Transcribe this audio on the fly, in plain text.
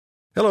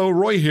Hello,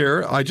 Roy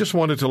here. I just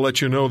wanted to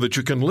let you know that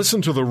you can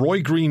listen to The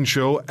Roy Green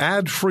Show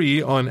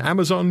ad-free on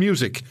Amazon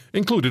Music,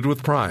 included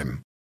with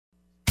Prime.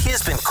 He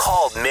has been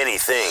called many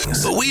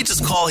things, but we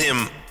just call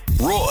him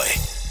Roy.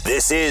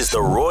 This is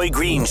The Roy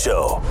Green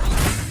Show.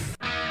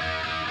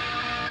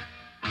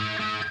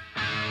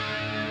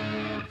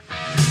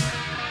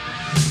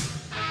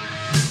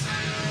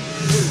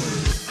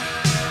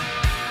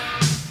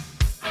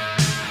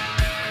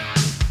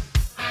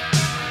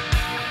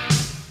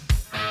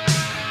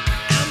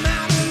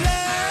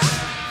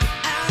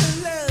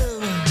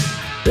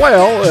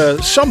 Well,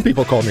 some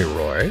people call me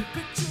Roy.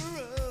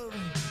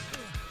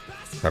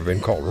 I've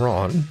been called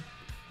Ron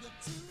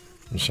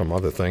and some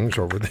other things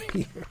over the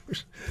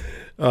years.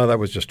 That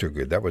was just too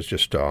good. That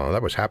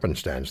was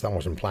happenstance. That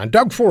wasn't planned.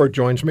 Doug Ford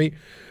joins me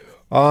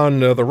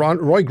on the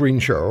Roy Green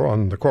Show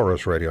on the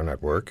Chorus Radio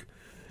Network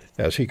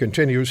as he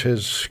continues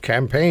his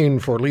campaign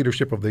for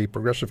leadership of the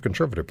Progressive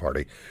Conservative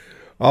Party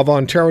of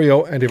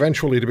Ontario and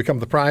eventually to become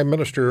the Premier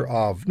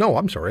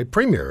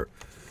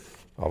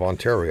of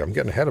Ontario. I'm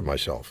getting ahead of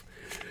myself.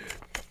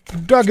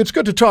 Doug, it's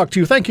good to talk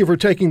to you. Thank you for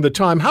taking the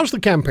time. How's the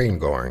campaign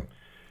going?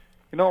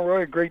 You know,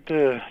 Roy, great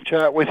to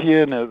chat with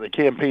you, and the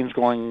campaign's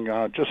going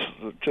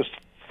just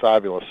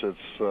fabulous.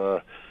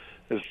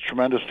 It's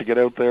tremendous to get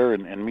out there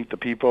and meet the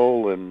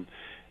people and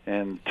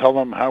tell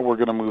them how we're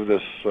going to move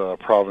this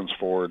province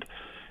forward.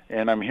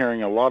 And I'm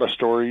hearing a lot of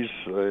stories,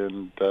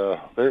 and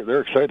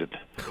they're excited.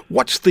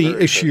 What's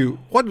the issue?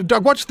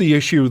 Doug, what's the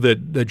issue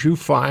that you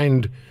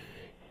find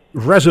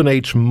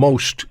resonates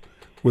most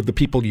with the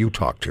people you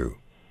talk to?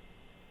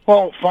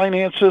 Well,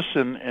 finances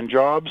and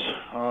jobs,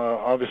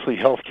 obviously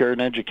healthcare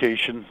and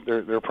education,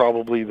 they're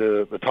probably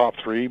the top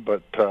three,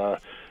 but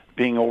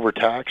being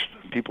overtaxed,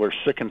 people are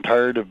sick and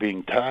tired of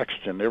being taxed,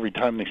 and every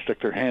time they stick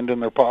their hand in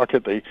their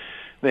pocket,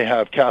 they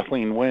have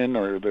Kathleen Wynne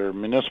or their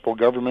municipal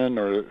government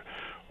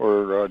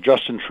or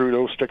Justin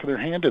Trudeau sticking their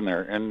hand in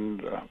there,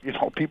 and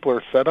people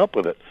are fed up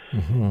with it.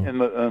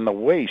 Mm-hmm. And the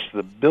waste,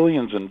 the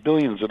billions and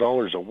billions of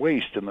dollars of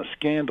waste and the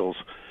scandals.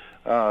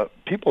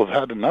 People have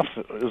had enough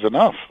is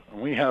enough.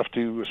 We have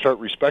to start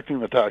respecting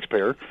the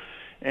taxpayer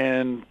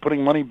and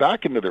putting money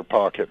back into their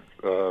pocket,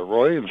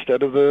 Roy,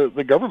 instead of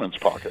the government's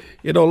pocket.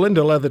 You know,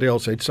 Linda Leatherdale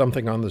said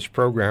something on this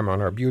program on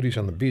our Beauties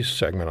and the Beast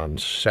segment on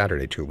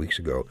Saturday 2 weeks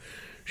ago.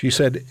 She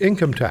said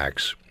income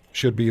tax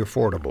should be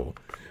affordable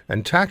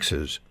and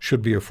taxes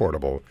should be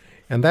affordable.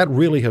 And that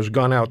really has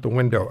gone out the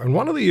window. And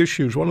one of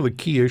the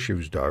key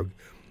issues, Doug,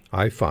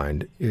 I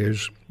find,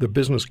 is the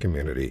business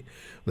community.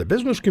 The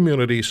business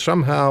community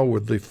somehow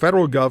with the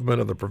federal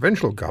government and the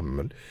provincial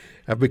government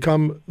have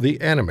become the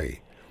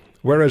enemy.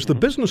 Whereas the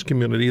business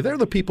community, they're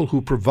the people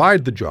who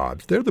provide the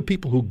jobs. They're the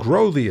people who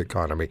grow the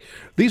economy.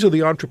 These are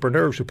the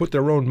entrepreneurs who put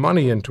their own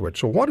money into it.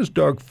 So what does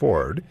Doug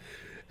Ford,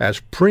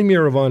 as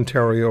Premier of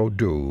Ontario,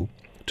 do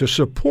to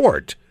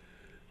support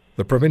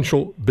the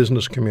provincial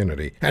business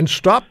community and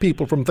stop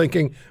people from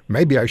thinking,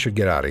 maybe I should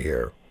get out of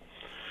here?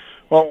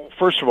 Well,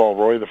 first of all,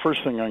 Roy, the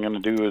first thing I'm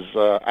going to do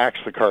is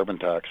axe the carbon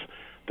tax.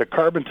 The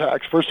carbon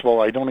tax, first of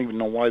all, I don't even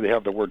know why they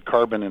have the word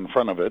carbon in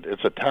front of it.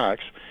 It's a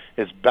tax.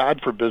 It's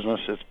bad for business.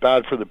 It's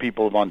bad for the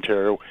people of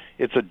Ontario.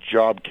 It's a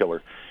job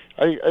killer.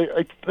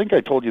 I think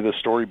I told you this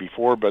story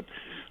before, but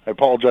I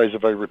apologize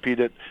if I repeat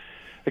it.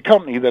 A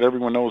company that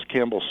everyone knows,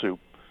 Campbell Soup,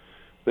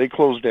 they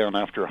closed down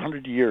after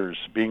 100 years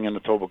being in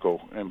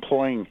Etobicoke,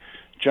 employing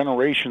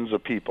generations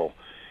of people.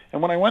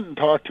 And when I went and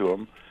talked to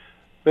them,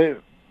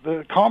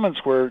 the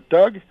comments were,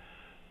 Doug,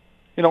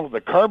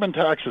 the carbon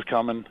tax is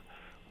coming.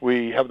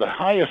 We have the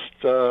highest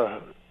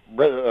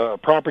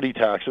property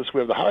taxes. We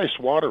have the highest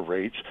water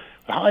rates,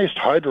 the highest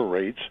hydro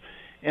rates.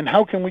 And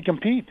how can we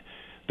compete?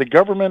 The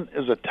government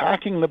is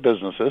attacking the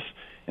businesses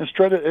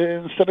instead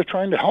of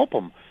trying to help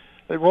them.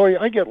 Roy,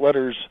 I get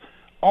letters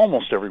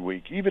almost every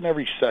week, even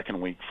every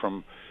second week,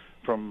 from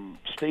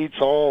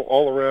states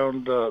all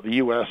around the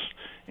U.S.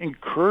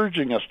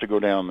 encouraging us to go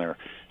down there,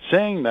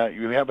 saying that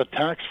you have a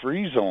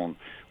tax-free zone.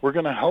 We're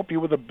going to help you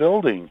with a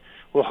building.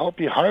 We'll help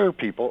you hire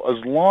people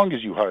as long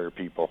as you hire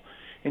people.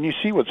 And you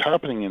see what's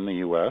happening in the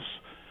U.S.,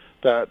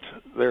 that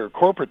their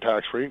corporate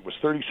tax rate was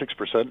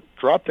 36%,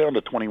 dropped down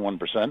to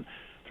 21%.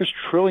 There's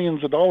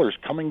trillions of dollars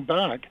coming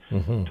back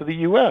to the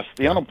U.S.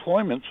 The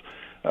unemployment's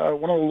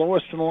one of the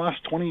lowest in the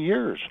last 20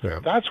 years. Yeah.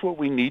 That's what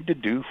we need to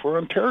do for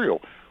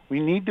Ontario. We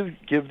need to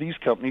give these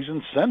companies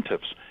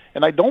incentives.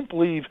 And I don't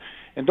believe,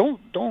 I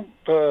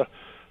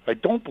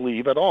don't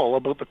believe at all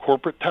about the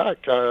corporate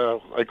tax.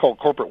 I call it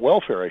corporate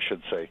welfare, I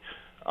should say.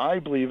 I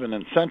believe in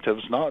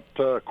incentives, not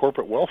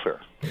corporate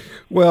welfare.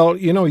 Well,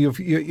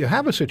 you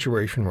have a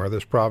situation where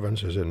this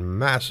province is in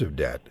massive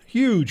debt,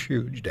 huge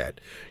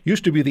debt.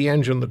 Used to be the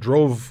engine that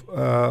drove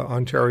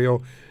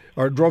Ontario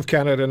or drove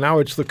Canada. Now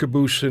it's the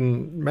caboose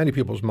in many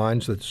people's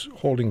minds that's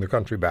holding the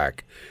country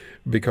back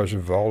because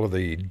of all of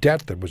the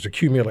debt that was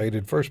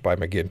accumulated first by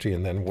McGuinty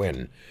and then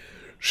Wynne.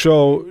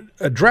 So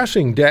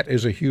addressing debt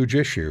is a huge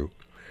issue.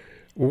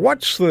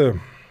 What's the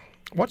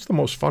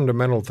most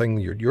fundamental thing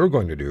you're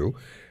going to do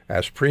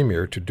as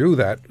Premier to do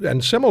that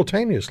and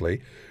simultaneously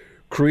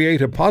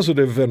create a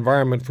positive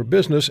environment for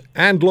business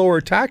and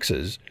lower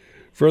taxes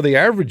for the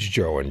average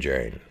Joe and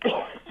Jane?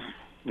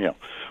 Yeah.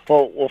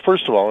 Well,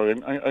 first of all,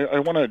 I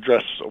want to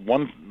address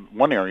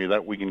one area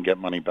that we can get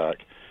money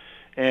back.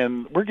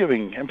 And we're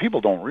giving, and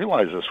people don't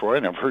realize this, Roy,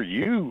 and I've heard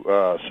you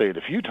say it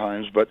a few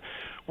times, but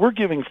we're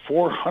giving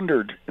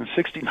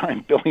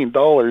 $469 billion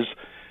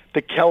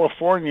to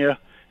California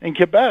and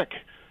Quebec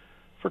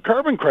for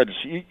carbon credits.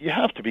 You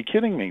have to be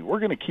kidding me. We're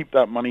going to keep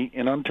that money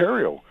in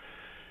Ontario.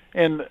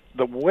 And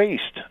the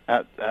waste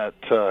at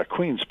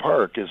Queen's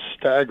Park is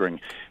staggering.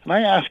 And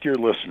I ask your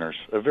listeners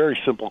a very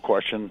simple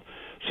question,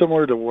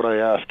 similar to what I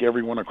ask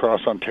everyone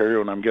across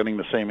Ontario, and I'm getting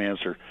the same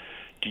answer.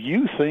 Do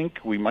you think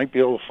we might be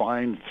able to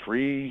find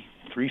 3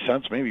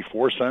 cents, maybe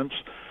 4 cents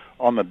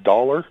on the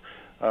dollar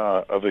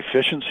of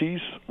efficiencies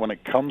when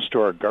it comes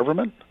to our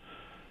government?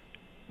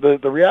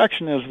 The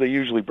reaction is they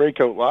usually break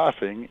out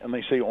laughing, and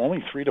they say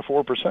only 3 to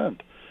 4%.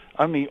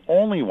 I'm the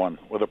only one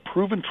with a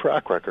proven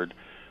track record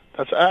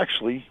that's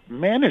actually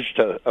managed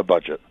a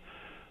budget.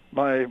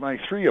 My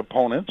 3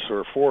 opponents,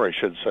 or 4 I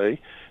should say,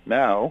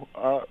 now,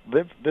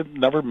 they've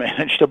never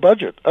managed a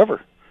budget,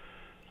 ever.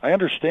 I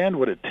understand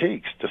what it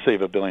takes to save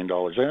 $1 billion.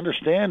 I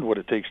understand what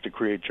it takes to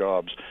create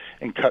jobs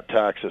and cut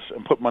taxes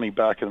and put money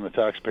back in the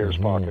taxpayer's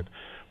pocket.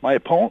 My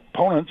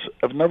opponents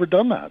have never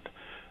done that.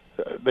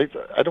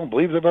 I don't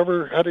believe they've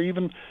ever had to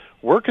even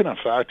work in a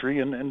factory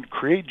and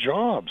create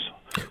jobs.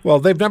 Well,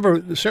 they've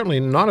never, certainly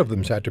none of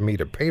them's had to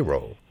meet a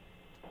payroll.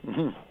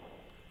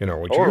 You know,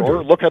 what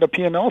or look at a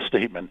P&L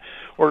statement,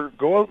 or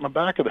go out in the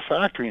back of the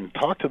factory and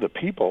talk to the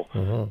people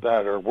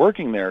that are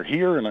working there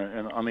here and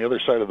on the other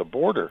side of the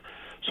border.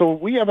 So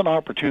we have an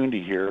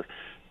opportunity here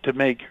to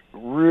make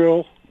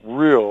real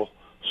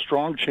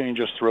strong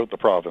changes throughout the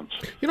province.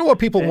 You know what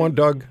people want,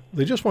 Doug?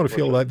 They just want to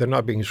feel like they're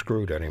not being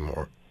screwed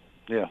anymore.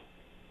 Yeah.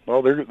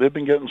 Well, they've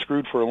been getting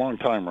screwed for a long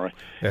time, Roy.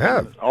 They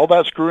have. And all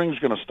that screwing is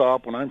going to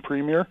stop when I'm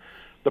Premier.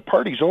 The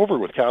party's over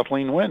with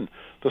Kathleen Wynne.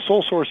 The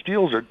sole source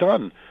deals are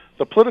done.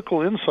 The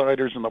political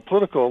insiders and the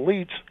political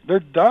elites, they're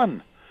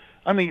done.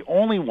 I'm the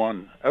only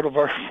one out of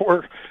our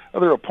 4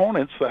 other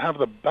opponents that have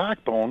the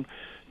backbone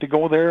to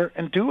go there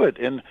and do it.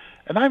 And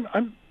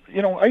I'm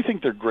I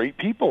think they're great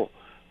people,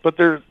 but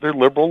they're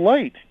liberal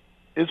light.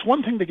 It's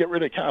one thing to get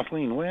rid of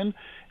Kathleen Wynne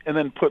and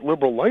then put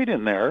liberal light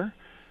in there,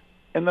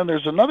 and then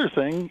there's another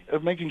thing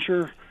of making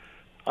sure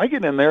I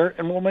get in there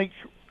and we'll make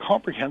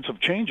comprehensive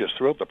changes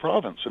throughout the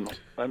province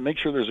and make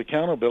sure there's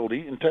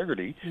accountability,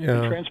 integrity,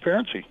 and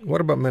transparency.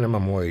 What about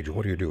minimum wage?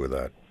 What do you do with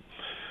that?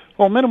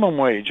 Well, minimum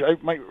wage.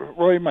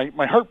 Roy,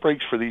 my heart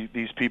breaks for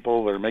these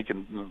people that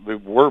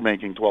were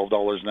making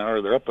 $12 an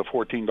hour. They're up to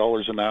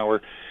 $14 an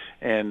hour,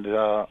 and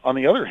on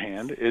the other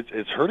hand,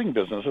 it's hurting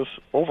businesses.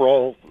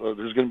 Overall,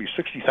 there's going to be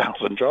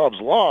 60,000 jobs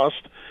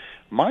lost.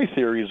 My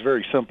theory is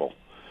very simple.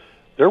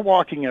 They're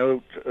walking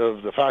out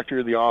of the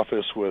factory or the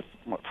office with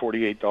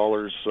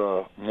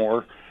 $48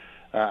 more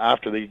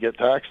after they get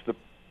taxed.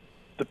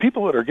 The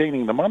people that are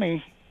gaining the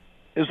money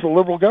is the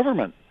Liberal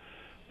government.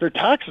 Their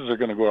taxes are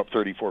going to go up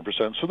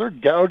 34%, so they're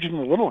gouging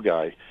the little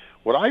guy.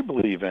 What I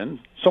believe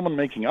in, someone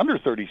making under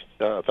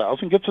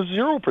 $30,000 gets a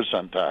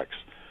 0% tax.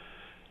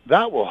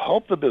 That will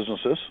help the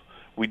businesses.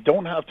 We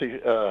don't have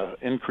to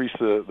increase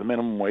the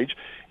minimum wage,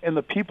 and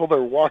the people that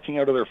are walking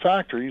out of their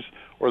factories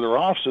or their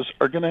offices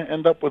are going to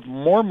end up with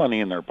more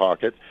money in their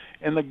pocket,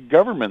 and the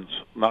government's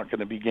not going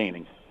to be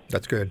gaining.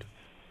 That's good.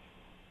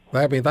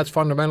 I mean, that's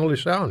fundamentally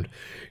sound.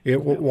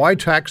 Why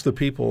tax the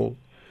people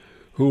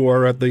who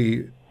are at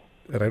the,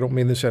 and I don't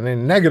mean this in a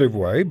negative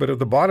way, but at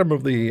the bottom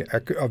of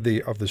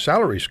the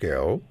salary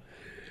scale?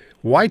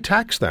 Why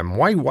tax them?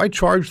 Why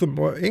charge them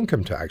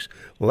income tax?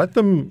 Let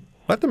them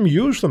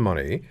use the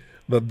money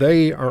that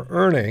they are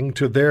earning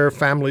to their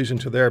families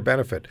and to their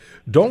benefit.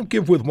 Don't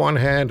give with one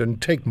hand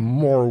and take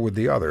more with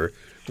the other,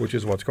 which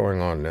is what's going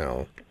on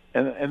now.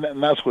 And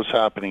that's what's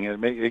happening. It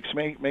makes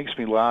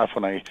me laugh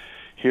when I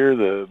hear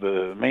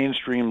the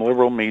mainstream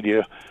liberal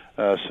media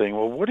saying,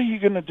 well, what are you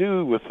going to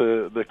do with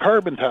the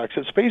carbon tax?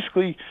 It's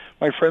basically,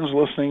 my friends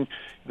listening,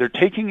 they're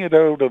taking it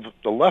out of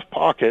the left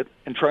pocket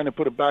and trying to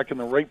put it back in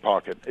the right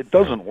pocket. It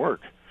doesn't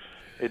work.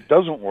 It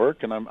doesn't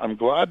work, and I'm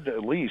glad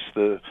at least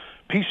the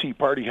PC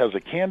party has a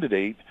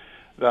candidate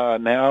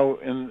now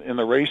in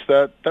the race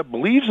that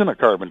believes in a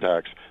carbon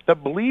tax,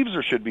 that believes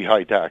there should be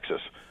high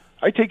taxes.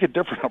 I take a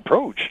different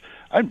approach.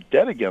 I'm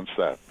dead against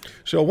that.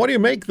 So what do you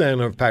make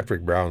then of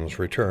Patrick Brown's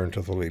return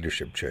to the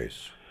leadership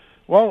chase?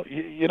 Well,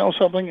 you know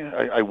something?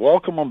 I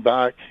welcome him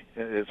back.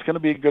 It's going to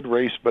be a good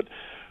race, but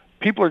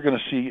people are going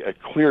to see a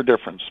clear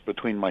difference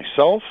between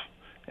myself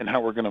and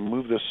how we're going to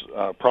move this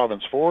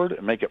province forward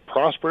and make it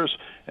prosperous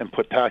and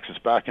put taxes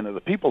back into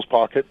the people's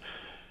pocket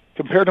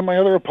compared to my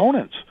other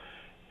opponents.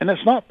 And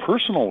it's not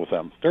personal with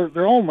them.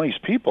 They're all nice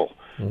people.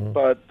 Mm-hmm.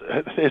 But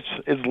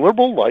it's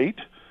liberal light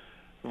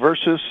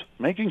versus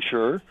making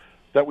sure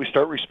that we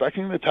start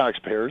respecting the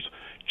taxpayers,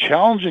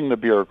 challenging the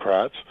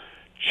bureaucrats,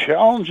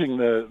 challenging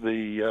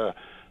the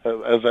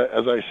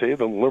as I say,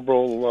 the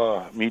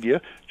liberal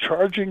media,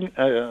 challenging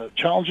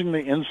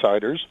the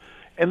insiders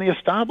and the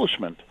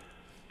establishment.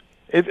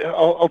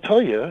 I'll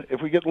tell you,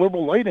 if we get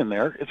Liberal Light in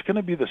there, it's going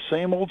to be the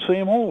same old,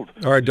 same old.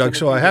 All right, Doug.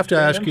 So I have to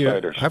ask you.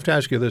 Insiders. I have to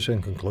ask you this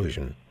in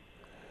conclusion.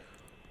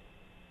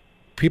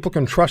 People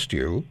can trust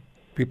you.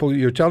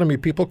 You're telling me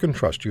people can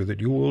trust you that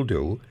you will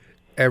do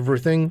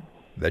everything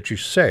that you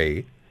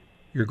say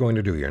you're going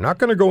to do. You're not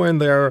going to go in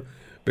there,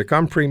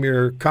 become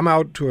premier, come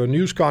out to a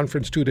news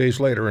conference 2 days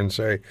later and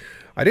say,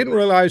 I didn't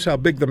realize how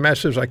big the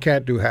mess is. I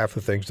can't do half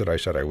the things that I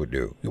said I would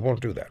do. You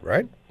won't do that,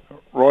 right?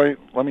 Roy,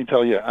 let me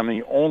tell you, I'm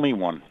the only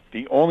one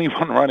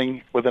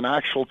running with an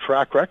actual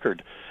track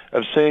record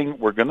of saying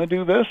we're going to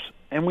do this,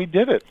 and we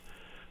did it.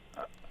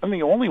 I'm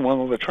the only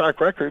one with a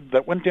track record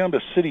that went down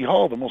to City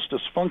Hall, the most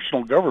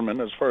dysfunctional government,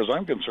 as far as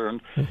I'm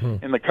concerned,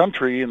 in the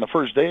country. And the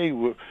first day,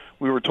 we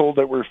were told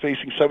that we're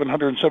facing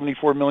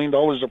 $774 million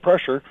of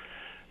pressure,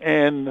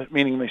 and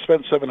meaning they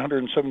spent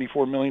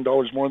 $774 million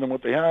more than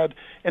what they had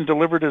and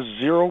delivered a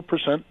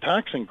 0%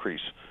 tax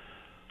increase.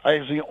 I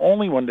was the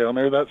only one down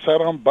there that sat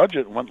on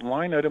budget, went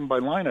line item by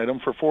line item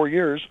for 4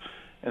 years,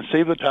 and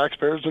saved the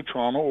taxpayers of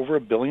Toronto over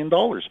 $1 billion.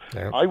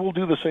 Yep. I will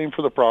do the same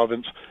for the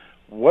province.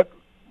 What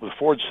the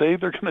Ford say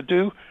they're going to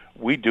do,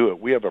 we do it.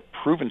 We have a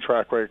proven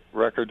track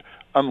record,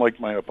 unlike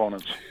my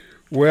opponents.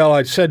 Well,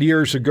 I said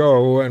years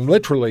ago, and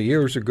literally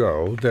years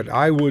ago, that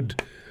I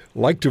would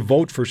like to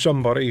vote for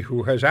somebody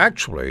who has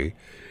actually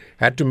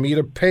had to meet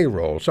a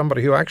payroll,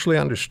 somebody who actually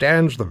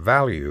understands the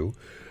value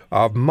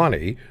of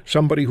money,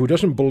 somebody who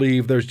doesn't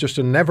believe there's just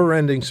a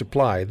never-ending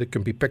supply that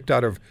can be picked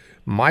out of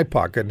my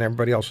pocket and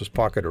everybody else's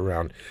pocket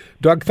around.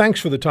 Doug, thanks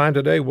for the time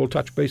today. We'll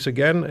touch base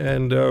again,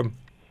 and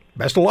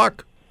best of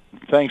luck.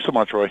 Thanks so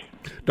much, Roy.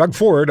 Doug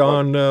Ford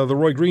on The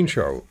Roy Green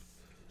Show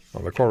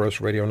on the Chorus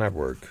Radio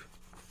Network.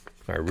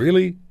 I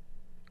really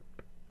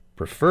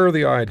prefer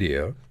the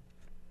idea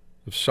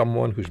of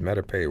someone who's met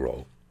a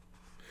payroll,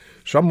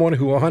 someone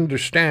who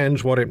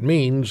understands what it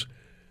means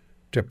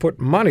to put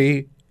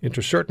money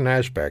into certain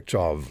aspects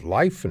of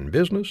life and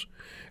business,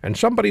 and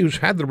somebody who's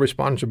had the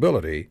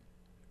responsibility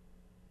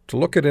to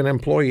look at an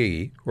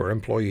employee or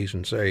employees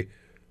and say,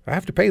 I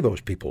have to pay those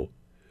people.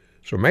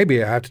 So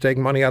maybe I have to take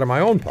money out of my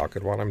own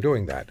pocket while I'm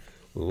doing that.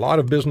 A lot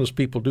of business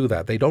people do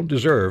that. They don't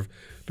deserve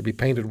to be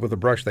painted with a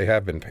brush they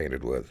have been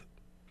painted with.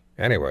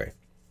 Anyway,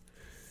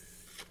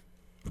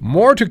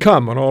 more to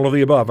come on all of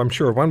the above. I'm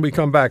sure when we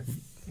come back,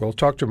 we'll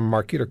talk to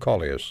Marquita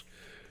Collias.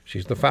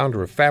 She's the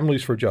founder of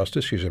Families for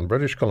Justice. She's in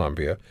British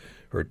Columbia.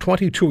 Her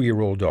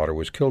 22-year-old daughter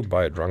was killed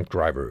by a drunk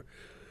driver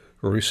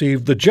who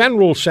received the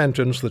general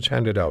sentence that's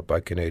handed out by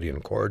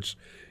Canadian courts.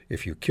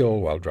 If you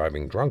kill while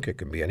driving drunk, it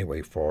can be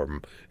anywhere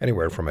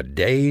from a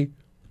day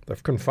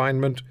of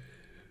confinement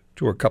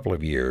to a couple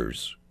of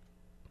years.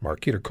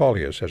 Marquita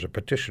Collias has a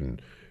petition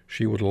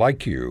she would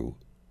like you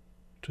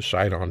to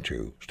sign on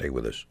to. Stay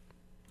with us.